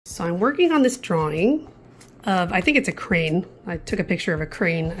So I'm working on this drawing of, I think it's a crane. I took a picture of a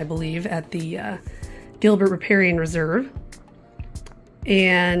crane, I believe, at the Gilbert Riparian Preserve.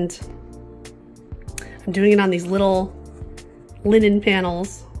 And I'm doing it on these little linen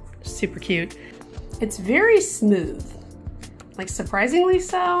panels. Super cute. It's very smooth, like surprisingly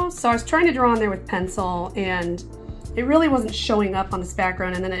so. So I was trying to draw on there with pencil and it really wasn't showing up on this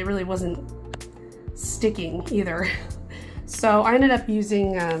background, and then it really wasn't sticking either. So I ended up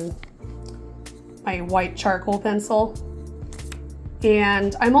using my white charcoal pencil,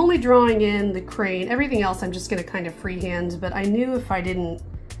 and I'm only drawing in the crane. Everything else I'm just gonna kind of freehand, but I knew if I didn't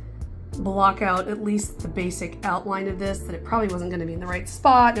block out at least the basic outline of this, that it probably wasn't gonna be in the right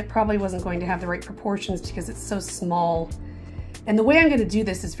spot. It probably wasn't going to have the right proportions because it's so small. And the way I'm gonna do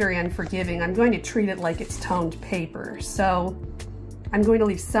this is very unforgiving. I'm going to treat it like it's toned paper. So I'm going to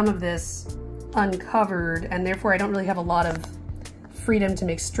leave some of this uncovered, and therefore I don't really have a lot of freedom to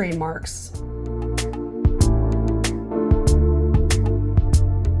make stray marks.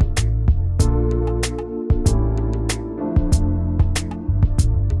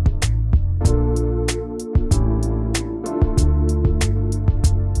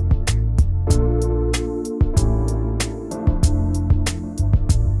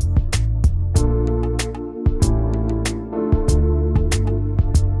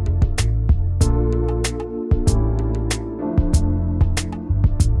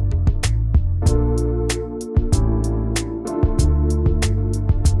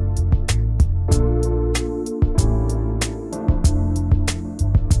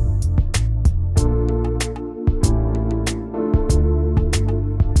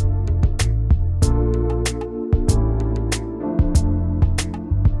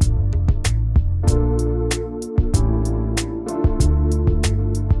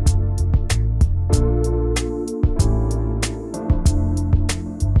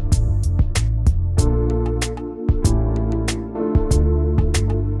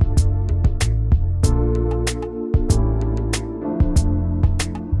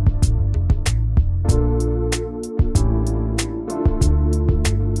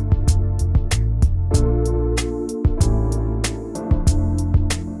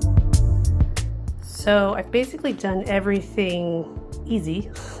 So I've basically done everything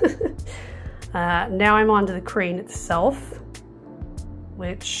easy. Now I'm on to the crane itself,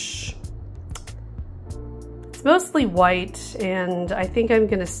 which it's mostly white, and I think I'm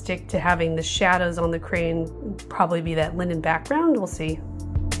gonna stick to having the shadows on the crane probably be that linen background. We'll see.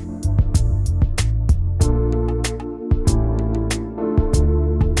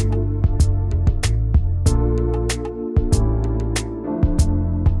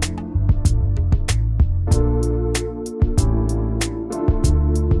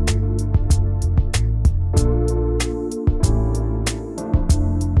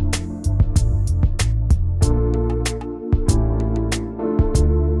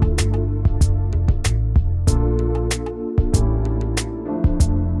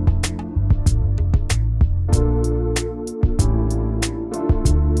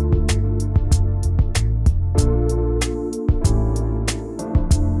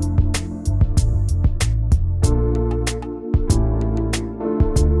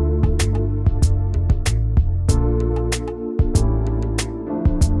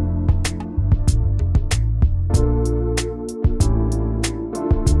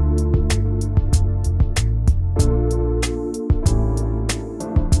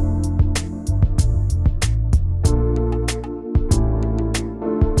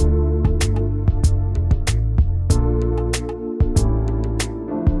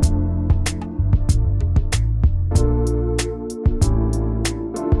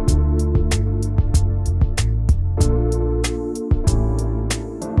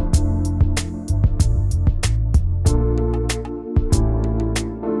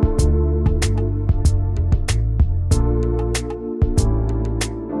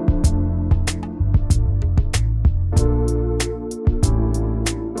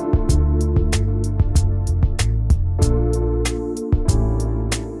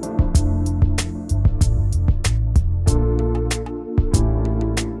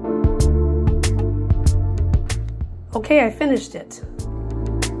 Okay, I finished it.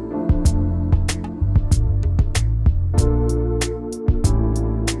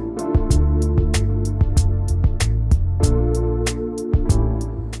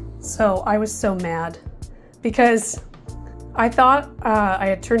 So I was so mad because I thought I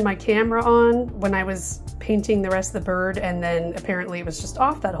had turned my camera on when I was painting the rest of the bird, and then apparently it was just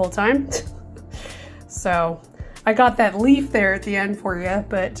off that whole time. So I got that leaf there at the end for you,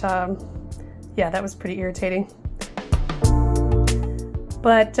 but yeah, that was pretty irritating.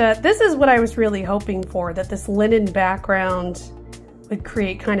 But this is what I was really hoping for, that this linen background would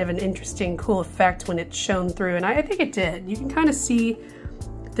create kind of an interesting, cool effect when it's shown through, and I think it did. You can kind of see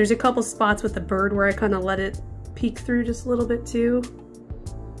there's a couple spots with the bird where I kind of let it peek through just a little bit too.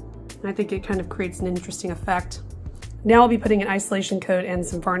 I think it kind of creates an interesting effect. Now I'll be putting an isolation coat and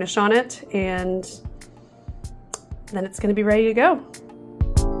some varnish on it, and then it's going to be ready to go.